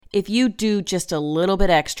if you do just a little bit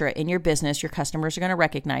extra in your business, your customers are going to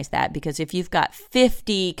recognize that, because if you've got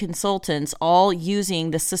 50 consultants all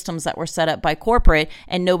using the systems that were set up by corporate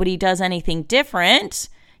and nobody does anything different,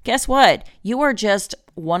 guess what? You are just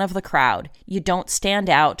one of the crowd. You don't stand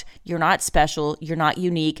out. You're not special. You're not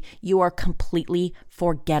unique. You are completely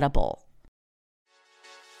forgettable.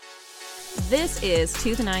 This is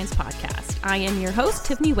To the Nines podcast. I am your host,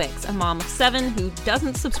 Tiffany Wicks, a mom of 7 who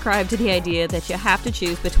doesn't subscribe to the idea that you have to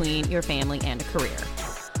choose between your family and a career.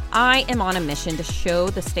 I am on a mission to show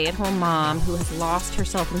the stay-at-home mom who has lost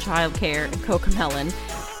herself in childcare and Cocomelon,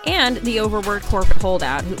 and the overworked corporate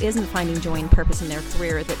holdout who isn't finding joy and purpose in their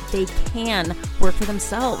career, that they can work for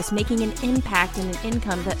themselves, making an impact and an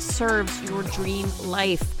income that serves your dream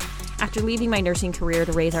life. After leaving my nursing career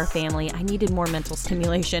to raise our family, I needed more mental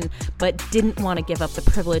stimulation, but didn't want to give up the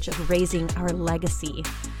privilege of raising our legacy.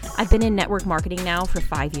 I've been in network marketing now for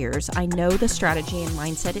 5 years. I know the strategy and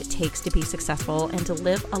mindset it takes to be successful and to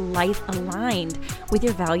live a life aligned with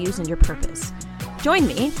your values and your purpose. Join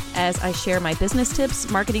me as I share my business tips,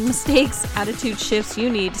 marketing mistakes, attitude shifts you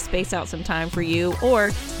need to space out some time for you, or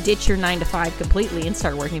ditch your 9-to-5 completely and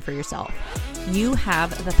start working for yourself. You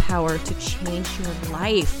have the power to change your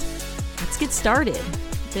life. Let's get started.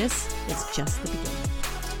 This is just the beginning.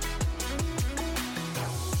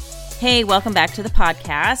 Hey, welcome back to the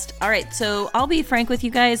podcast. All right, so I'll be frank with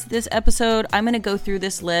you guys. This episode, I'm going to go through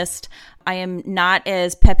this list. I am not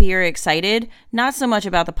as peppy or excited, not so much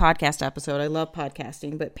about the podcast episode. I love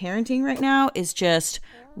podcasting, but parenting right now is just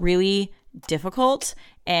really difficult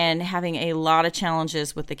and having a lot of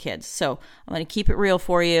challenges with the kids. So I'm going to keep it real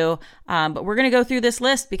for you. But we're going to go through this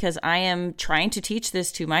list because I am trying to teach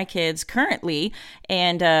this to my kids currently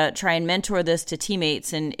and try and mentor this to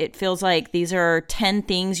teammates. And it feels like these are 10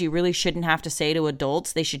 things you really shouldn't have to say to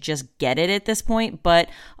adults. They should just get it at this point, but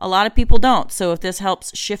a lot of people don't. So if this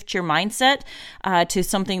helps shift your mindset to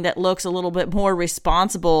something that looks a little bit more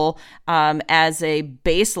responsible as a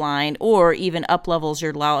baseline, or even uplevels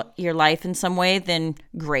your life in some way, then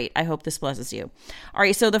great. I hope this blesses you. All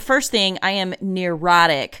right. So the first thing, I am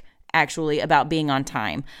neurotic actually about being on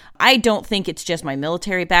time. I don't think it's just my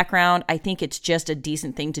military background. I think it's just a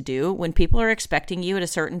decent thing to do. When people are expecting you at a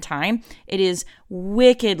certain time, it is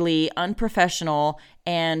wickedly unprofessional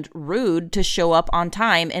and rude to show up on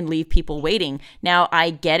time and leave people waiting. Now, I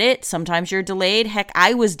get it. Sometimes you're delayed. Heck,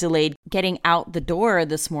 I was delayed getting out the door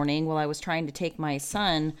this morning while I was trying to take my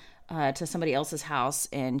son to somebody else's house,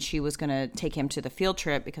 and she was going to take him to the field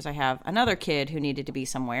trip because I have another kid who needed to be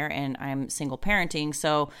somewhere, and I'm single parenting.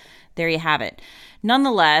 So there you have it.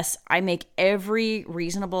 Nonetheless, I make every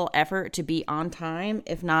reasonable effort to be on time,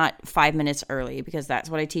 if not 5 minutes early, because that's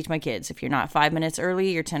what I teach my kids. If you're not 5 minutes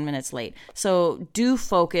early, you're 10 minutes late. So do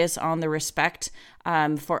focus on the respect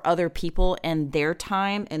for other people and their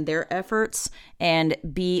time and their efforts, and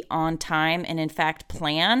be on time, and in fact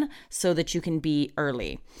plan so that you can be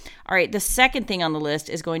early. All right, the second thing on the list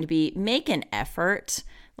is going to be make an effort.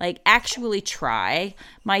 Like, actually try.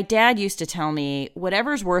 My dad used to tell me,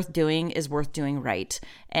 whatever's worth doing is worth doing right.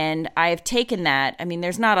 And I've taken that. I mean,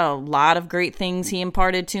 there's not a lot of great things he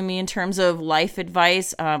imparted to me in terms of life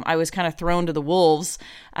advice. I was kind of thrown to the wolves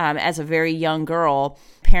as a very young girl.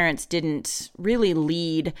 Parents didn't really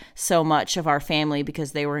lead so much of our family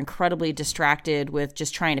because they were incredibly distracted with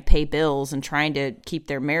just trying to pay bills and trying to keep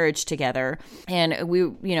their marriage together. And we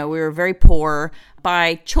were very poor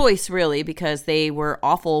by choice, really, because they were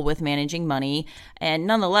awful with managing money. And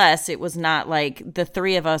nonetheless, it was not like the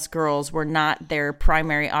 3 of us girls were not their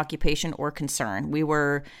primary occupation or concern. We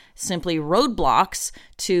were simply roadblocks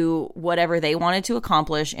to whatever they wanted to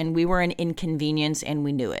accomplish, and we were an inconvenience, and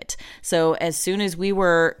we knew it. So as soon as we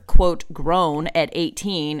were, quote, grown at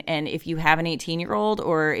 18, and if you have an 18-year-old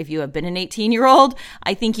or if you have been an 18-year-old,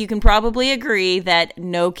 I think you can probably agree that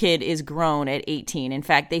no kid is grown at 18. In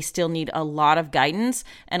fact, they still need a lot of guidance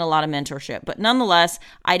and a lot of mentorship. But nonetheless,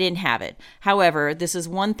 I didn't have it. However, this is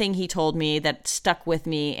one thing he told me that stuck with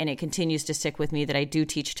me, and it continues to stick with me, that I do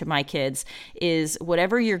teach to my kids, is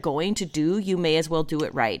whatever you're going to do, you may as well do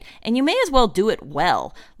it right. And you may as well do it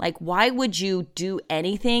well. Like, why would you do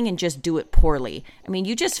anything and just do it poorly? I mean,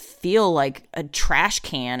 you just feel like a trash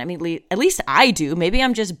can. I mean, at least I do. Maybe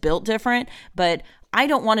I'm just built different, but I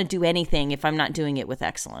don't want to do anything if I'm not doing it with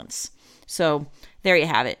excellence. So there you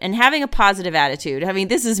have it. And having a positive attitude. I mean,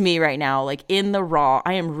 this is me right now, like in the raw.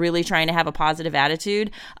 I am really trying to have a positive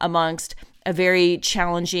attitude amongst a very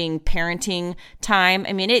challenging parenting time.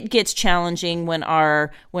 I mean, it gets challenging when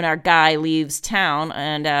our guy leaves town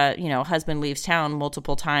and, husband leaves town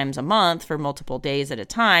multiple times a month for multiple days at a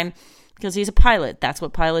time. because he's a pilot. That's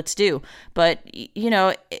what pilots do. But,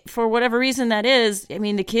 for whatever reason that is, I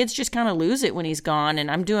mean, the kids just kind of lose it when he's gone.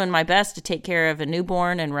 And I'm doing my best to take care of a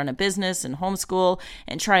newborn and run a business and homeschool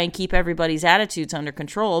and try and keep everybody's attitudes under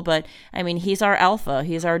control. But, I mean, he's our alpha.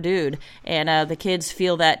 He's our dude. And the kids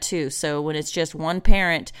feel that too. So when it's just one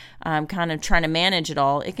parent kind of trying to manage it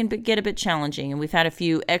all, it can get a bit challenging. And we've had a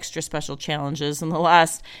few extra special challenges in the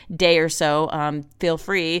last day or so. Feel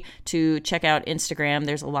free to check out Instagram.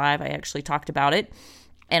 There's a live. I actually talked about it.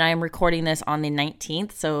 And I am recording this on the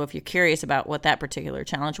 19th. So if you're curious about what that particular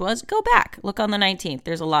challenge was, go back. Look on the 19th.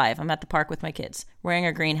 There's a live. I'm at the park with my kids wearing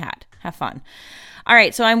a green hat. Have fun. All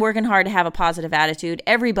right. So I'm working hard to have a positive attitude.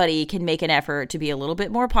 Everybody can make an effort to be a little bit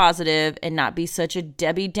more positive and not be such a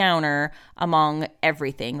Debbie Downer among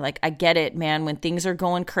everything. Like, I get it, man. When things are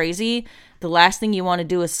going crazy, the last thing you want to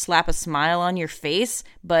do is slap a smile on your face,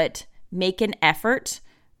 but make an effort.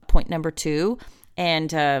 Point number 2.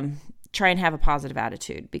 And, try and have a positive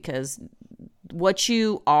attitude, because what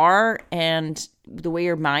you are and the way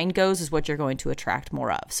your mind goes is what you're going to attract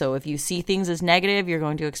more of. So if you see things as negative, you're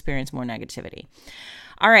going to experience more negativity.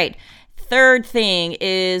 All right. Third thing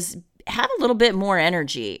is have a little bit more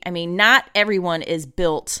energy. I mean, not everyone is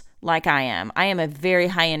built like I am. I am a very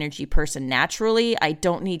high energy person naturally. I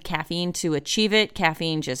don't need caffeine to achieve it.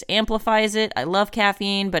 Caffeine just amplifies it. I love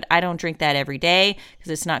caffeine, but I don't drink that every day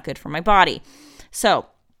because it's not good for my body. So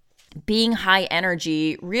being high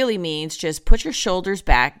energy really means just put your shoulders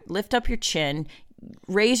back, lift up your chin,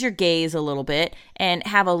 raise your gaze a little bit, and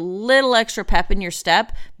have a little extra pep in your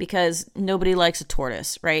step, because nobody likes a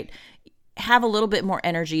tortoise, right? Have a little bit more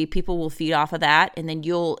energy. People will feed off of that, and then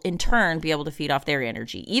you'll in turn be able to feed off their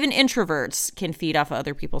energy. Even introverts can feed off of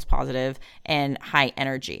other people's positive and high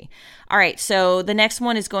energy. All right, so the next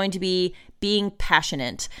one is going to be being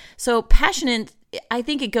passionate. So passionate, I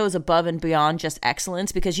think it goes above and beyond just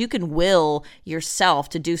excellence, because you can will yourself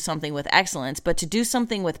to do something with excellence, but to do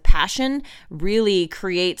something with passion really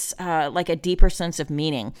creates like a deeper sense of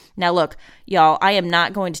meaning. Now, look, y'all, I am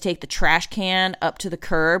not going to take the trash can up to the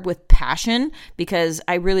curb with passion, because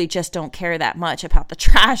I really just don't care that much about the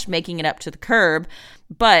trash making it up to the curb.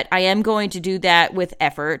 But I am going to do that with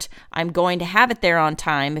effort. I'm going to have it there on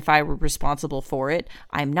time if I were responsible for it.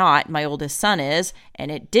 I'm not. My oldest son is,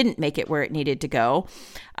 and it didn't make it where it needed to go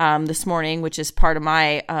this morning, which is part of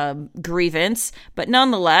my grievance. But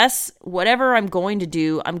nonetheless, whatever I'm going to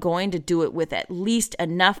do it with at least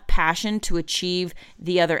enough passion to achieve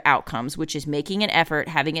the other outcomes, which is making an effort,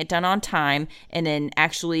 having it done on time, and then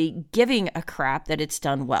actually giving a crap that it's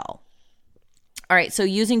done well. All right, so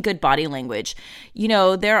using good body language.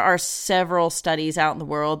 There are several studies out in the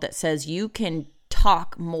world that says you can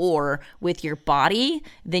talk more with your body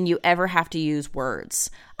than you ever have to use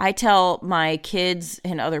words. I tell my kids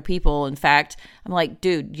and other people, in fact, I'm like,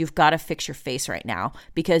 dude, you've got to fix your face right now,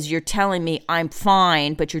 because you're telling me I'm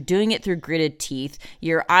fine, but you're doing it through gritted teeth.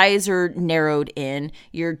 Your eyes are narrowed in.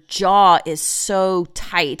 Your jaw is so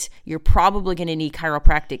tight. You're probably going to need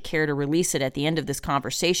chiropractic care to release it at the end of this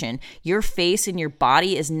conversation. Your face and your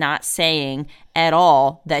body is not saying at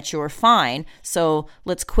all that you're fine. So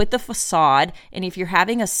let's quit the facade. And if you're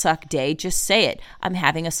having a suck day, just say it. I'm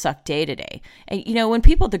having a suck day today. And when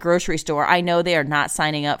people at the grocery store, I know they are not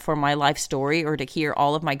signing up for my life story or to hear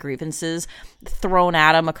all of my grievances thrown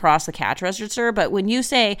at them across the cash register. But when you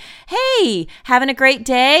say, hey, having a great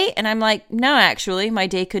day? And I'm like, no, actually, my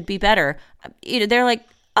day could be better. They're like,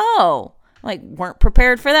 oh, like, weren't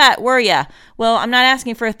prepared for that, were ya? Well, I'm not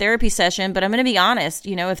asking for a therapy session, but I'm going to be honest.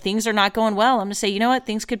 If things are not going well, I'm going to say, you know what,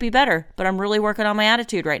 things could be better, but I'm really working on my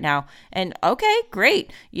attitude right now. And okay,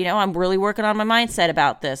 great. I'm really working on my mindset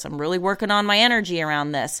about this. I'm really working on my energy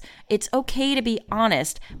around this. It's okay to be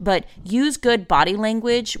honest, but use good body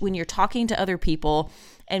language when you're talking to other people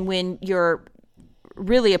and when you're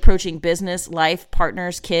really approaching business, life,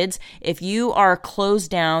 partners, kids. If you are closed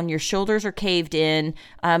down, your shoulders are caved in,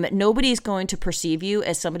 nobody's going to perceive you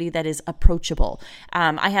as somebody that is approachable.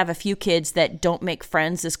 I have a few kids that don't make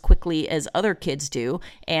friends as quickly as other kids do.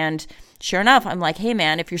 And sure enough, I'm like, hey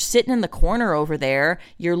man, if you're sitting in the corner over there,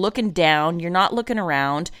 you're looking down, you're not looking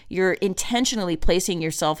around, you're intentionally placing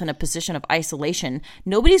yourself in a position of isolation,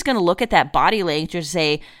 nobody's going to look at that body language and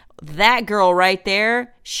say, that girl right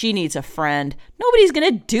there, she needs a friend. Nobody's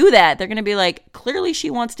going to do that. They're going to be like, clearly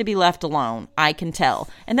she wants to be left alone. I can tell.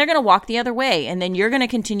 And they're going to walk the other way. And then you're going to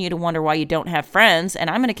continue to wonder why you don't have friends.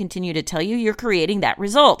 And I'm going to continue to tell you you're creating that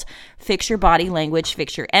result. Fix your body language,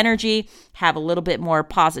 fix your energy, have a little bit more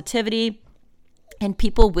positivity. and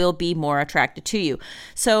people will be more attracted to you.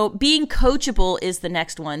 So being coachable is the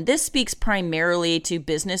next one. This speaks primarily to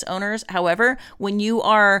business owners. However, when you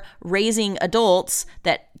are raising adults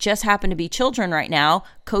that just happen to be children right now,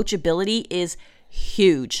 coachability is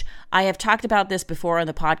huge. I have talked about this before on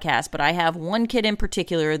the podcast, but I have one kid in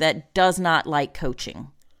particular that does not like coaching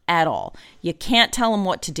at all. You can't tell him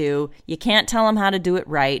what to do. You can't tell him how to do it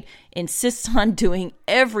right. Insists on doing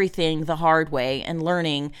everything the hard way and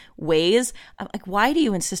learning ways. I'm like, why do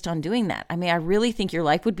you insist on doing that? I mean, I really think your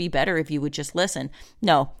life would be better if you would just listen.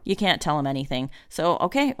 No, you can't tell him anything. So,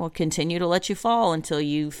 okay, we'll continue to let you fall until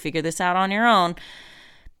you figure this out on your own.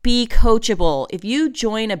 Be coachable. If you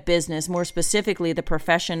join a business, more specifically the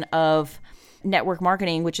profession of network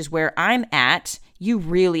marketing, which is where I'm at, you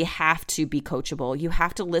really have to be coachable. You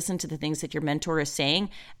have to listen to the things that your mentor is saying.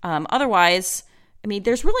 Otherwise, I mean,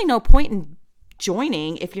 there's really no point in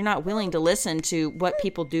joining if you're not willing to listen to what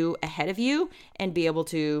people do ahead of you and be able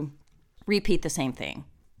to repeat the same thing.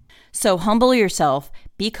 So humble yourself,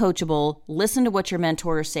 be coachable, listen to what your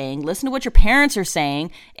mentor is saying, listen to what your parents are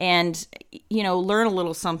saying, and, learn a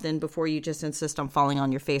little something before you just insist on falling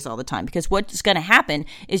on your face all the time. Because what's going to happen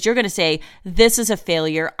is you're going to say, this is a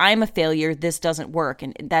failure, I'm a failure, this doesn't work.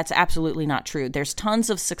 And that's absolutely not true. There's tons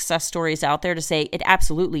of success stories out there to say it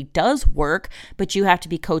absolutely does work, but you have to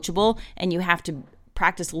be coachable and you have to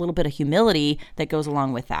practice a little bit of humility that goes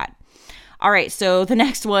along with that. All right, so the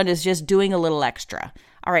next one is just doing a little extra.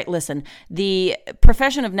 All right, listen, the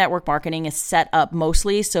profession of network marketing is set up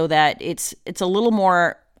mostly so that it's a little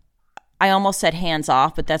more, I almost said hands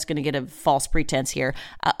off, but that's going to get a false pretense here.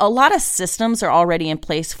 A lot of systems are already in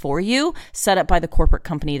place for you, set up by the corporate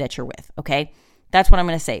company that you're with, okay? That's what I'm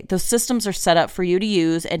going to say. Those systems are set up for you to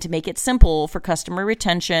use and to make it simple for customer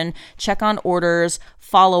retention, check on orders,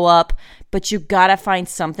 follow up, but you got to find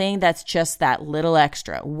something that's just that little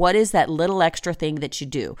extra. What is that little extra thing that you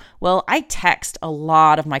do? Well, I text a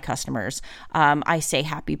lot of my customers. I say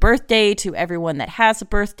happy birthday to everyone that has a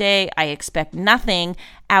birthday. I expect nothing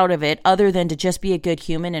out of it other than to just be a good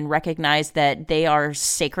human and recognize that they are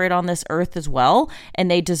sacred on this earth as well, and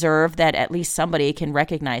they deserve that at least somebody can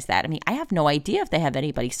recognize that. I mean, I have no idea if they have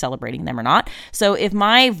anybody celebrating them or not. So if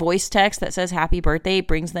my voice text that says happy birthday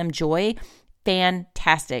brings them joy,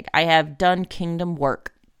 fantastic. I have done kingdom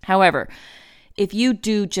work. However, if you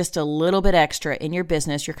do just a little bit extra in your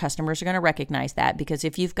business, your customers are going to recognize that, because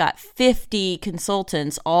if you've got 50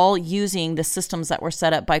 consultants all using the systems that were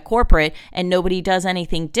set up by corporate and nobody does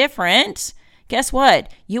anything different, guess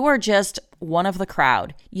what? You are just one of the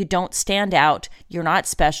crowd. You don't stand out. You're not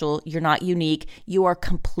special. You're not unique. You are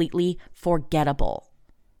completely forgettable.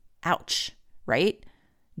 Ouch, right?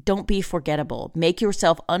 Don't be forgettable. Make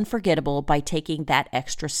yourself unforgettable by taking that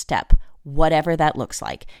extra step, whatever that looks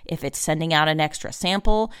like. If it's sending out an extra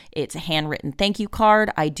sample, it's a handwritten thank you card.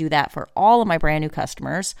 I do that for all of my brand new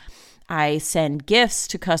customers. I send gifts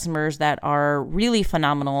to customers that are really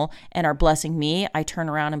phenomenal and are blessing me. I turn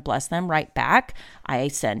around and bless them right back. I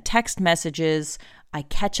send text messages. I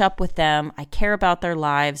catch up with them. I care about their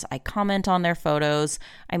lives. I comment on their photos.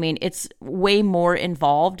 I mean, it's way more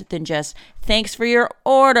involved than just thanks for your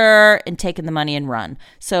order and taking the money and run.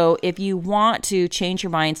 So if you want to change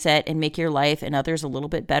your mindset and make your life and others a little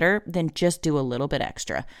bit better, then just do a little bit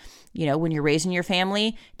extra. You know, when you're raising your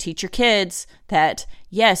family, teach your kids that,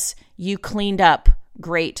 yes, you cleaned up.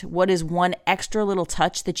 Great. What is one extra little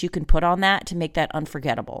touch that you can put on that to make that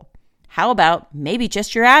unforgettable? How about maybe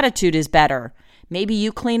just your attitude is better? Maybe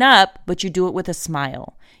you clean up, but you do it with a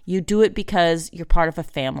smile. You do it because you're part of a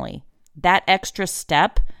family. That extra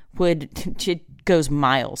step goes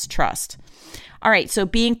miles, trust. All right, so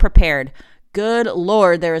being prepared. Good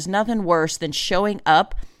Lord, there is nothing worse than showing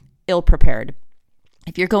up ill-prepared.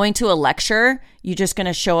 If you're going to a lecture, you're just going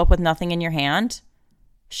to show up with nothing in your hand.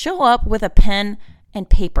 Show up with a pen and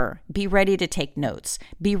paper. Be ready to take notes.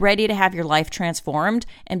 Be ready to have your life transformed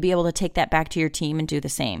and be able to take that back to your team and do the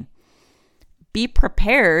same. Be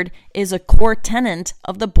prepared is a core tenet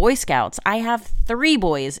of the Boy Scouts. I have 3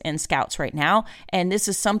 boys in Scouts right now, and this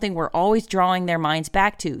is something we're always drawing their minds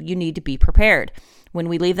back to. You need to be prepared. When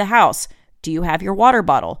we leave the house, do you have your water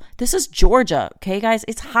bottle? This is Georgia, okay, guys?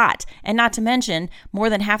 It's hot. And not to mention, more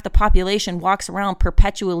than half the population walks around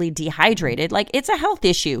perpetually dehydrated. Like, it's a health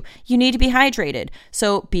issue. You need to be hydrated.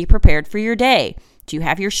 So be prepared for your day. Do you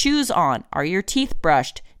have your shoes on? Are your teeth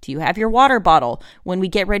brushed? Do you have your water bottle? When we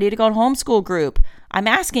get ready to go to homeschool group, I'm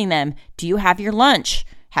asking them, do you have your lunch?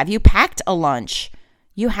 Have you packed a lunch?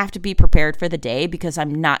 You have to be prepared for the day because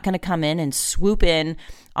I'm not going to come in and swoop in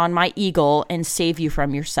on my eagle and save you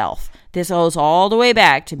from yourself. This goes all the way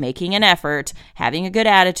back to making an effort, having a good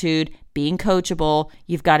attitude, being coachable.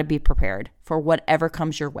 You've got to be prepared for whatever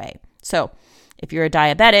comes your way. So if you're a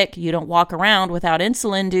diabetic, you don't walk around without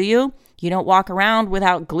insulin, do you? You don't walk around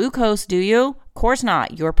without glucose, do you? Of course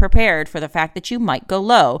not. You're prepared for the fact that you might go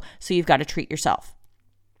low, so you've got to treat yourself.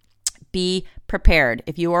 Be prepared.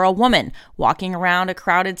 If you are a woman walking around a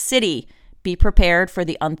crowded city, be prepared for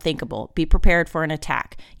the unthinkable. Be prepared for an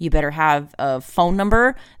attack. You better have a phone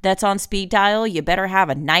number that's on speed dial. You better have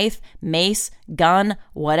a knife, mace, gun,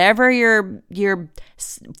 whatever your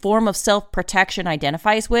form of self-protection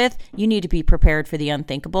identifies with. You need to be prepared for the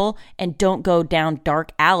unthinkable, and don't go down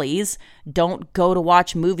dark alleys. Don't go to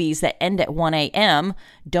watch movies that end at 1 a.m.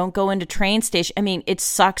 Don't go into train station. I mean, it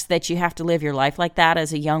sucks that you have to live your life like that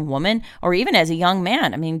as a young woman or even as a young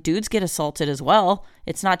man. I mean, dudes get assaulted as well.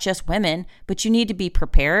 It's not just women, but you need to be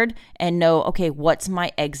prepared and know, okay, what's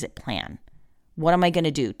my exit plan? What am I going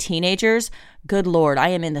to do? Teenagers, good Lord, I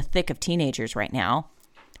am in the thick of teenagers right now.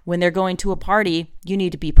 When they're going to a party, you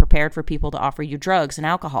need to be prepared for people to offer you drugs and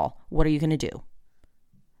alcohol. What are you going to do?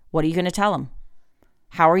 What are you going to tell them?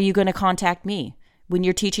 How are you going to contact me? When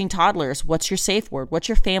you're teaching toddlers, what's your safe word? What's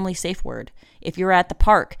your family safe word? If you're at the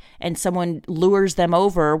park and someone lures them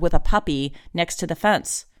over with a puppy next to the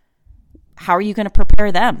fence, how are you going to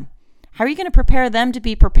prepare them? How are you going to prepare them to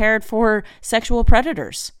be prepared for sexual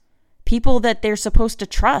predators? People that they're supposed to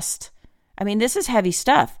trust. I mean, this is heavy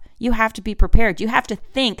stuff. You have to be prepared. You have to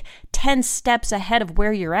think 10 steps ahead of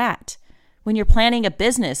where you're at. When you're planning a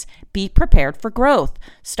business, be prepared for growth.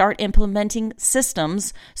 Start implementing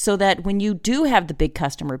systems so that when you do have the big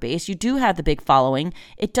customer base, you do have the big following,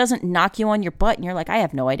 it doesn't knock you on your butt and you're like, I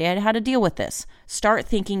have no idea how to deal with this. Start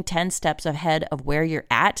thinking 10 steps ahead of where you're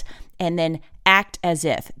at and then act as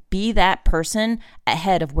if. Be that person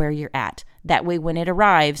ahead of where you're at. That way, when it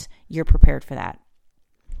arrives, you're prepared for that.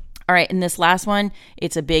 All right, and this last one,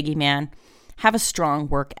 it's a biggie, man. Have a strong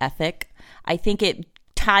work ethic. I think it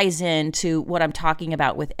ties into what I'm talking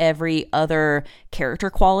about with every other character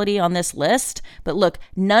quality on this list. But look,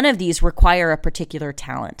 none of these require a particular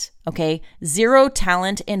talent, okay? Zero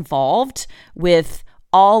talent involved with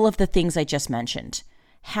all of the things I just mentioned.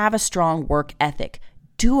 Have a strong work ethic.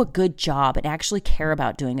 Do a good job and actually care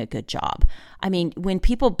about doing a good job. I mean, when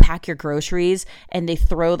people pack your groceries and they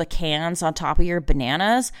throw the cans on top of your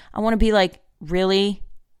bananas, I want to be like, really?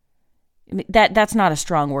 I mean, that's not a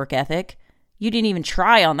strong work ethic. You didn't even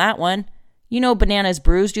try on that one. You know bananas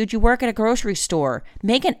bruised, dude. You work at a grocery store.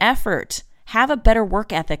 Make an effort. Have a better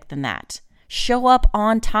work ethic than that. Show up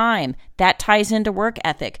on time. That ties into work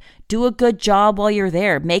ethic. Do a good job while you're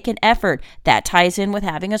there. Make an effort. That ties in with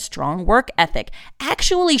having a strong work ethic.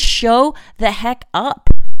 Actually show the heck up.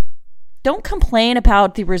 Don't complain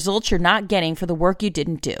about the results you're not getting for the work you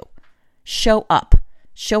didn't do. Show up.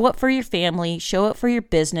 Show up for your family. Show up for your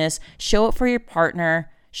business. Show up for your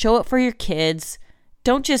partner. Show up for your kids.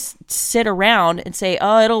 Don't just sit around and say,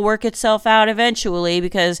 oh, it'll work itself out eventually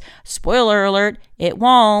because, spoiler alert, it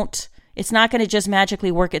won't. It's not going to just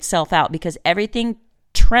magically work itself out because everything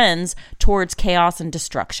trends towards chaos and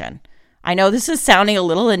destruction. I know this is sounding a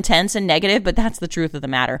little intense and negative, but that's the truth of the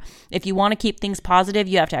matter. If you want to keep things positive,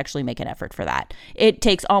 you have to actually make an effort for that. It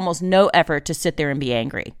takes almost no effort to sit there and be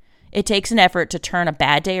angry. It takes an effort to turn a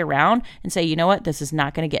bad day around and say, you know what, this is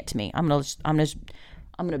not going to get to me. I'm going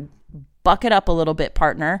to buck it up a little bit,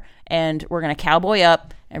 partner, and we're going to cowboy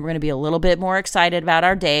up, and we're going to be a little bit more excited about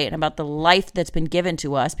our day and about the life that's been given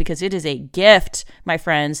to us, because it is a gift, my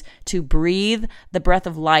friends, to breathe the breath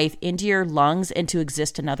of life into your lungs and to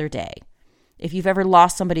exist another day. If you've ever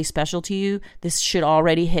lost somebody special to you, this should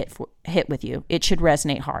already hit with you. It should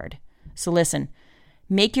resonate hard. So listen,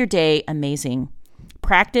 make your day amazing.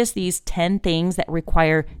 Practice these 10 things that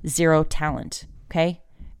require zero talent, okay?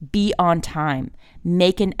 Be on time.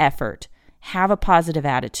 Make an effort. Have a positive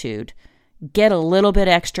attitude. Get a little bit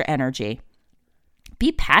extra energy.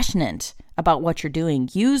 Be passionate about what you're doing.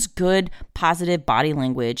 Use good, positive body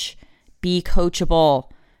language. Be coachable.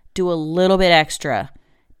 Do a little bit extra.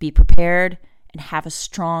 Be prepared and have a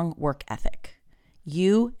strong work ethic.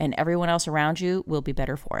 You and everyone else around you will be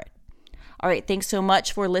better for it. All right, thanks so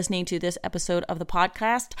much for listening to this episode of the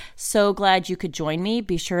podcast. So glad you could join me.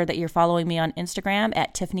 Be sure that you're following me on Instagram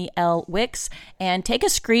at Tiffany L. Wicks, and take a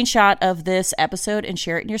screenshot of this episode and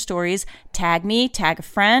share it in your stories. Tag me, tag a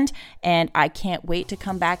friend, and I can't wait to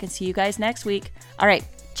come back and see you guys next week. All right,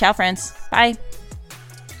 ciao, friends. Bye.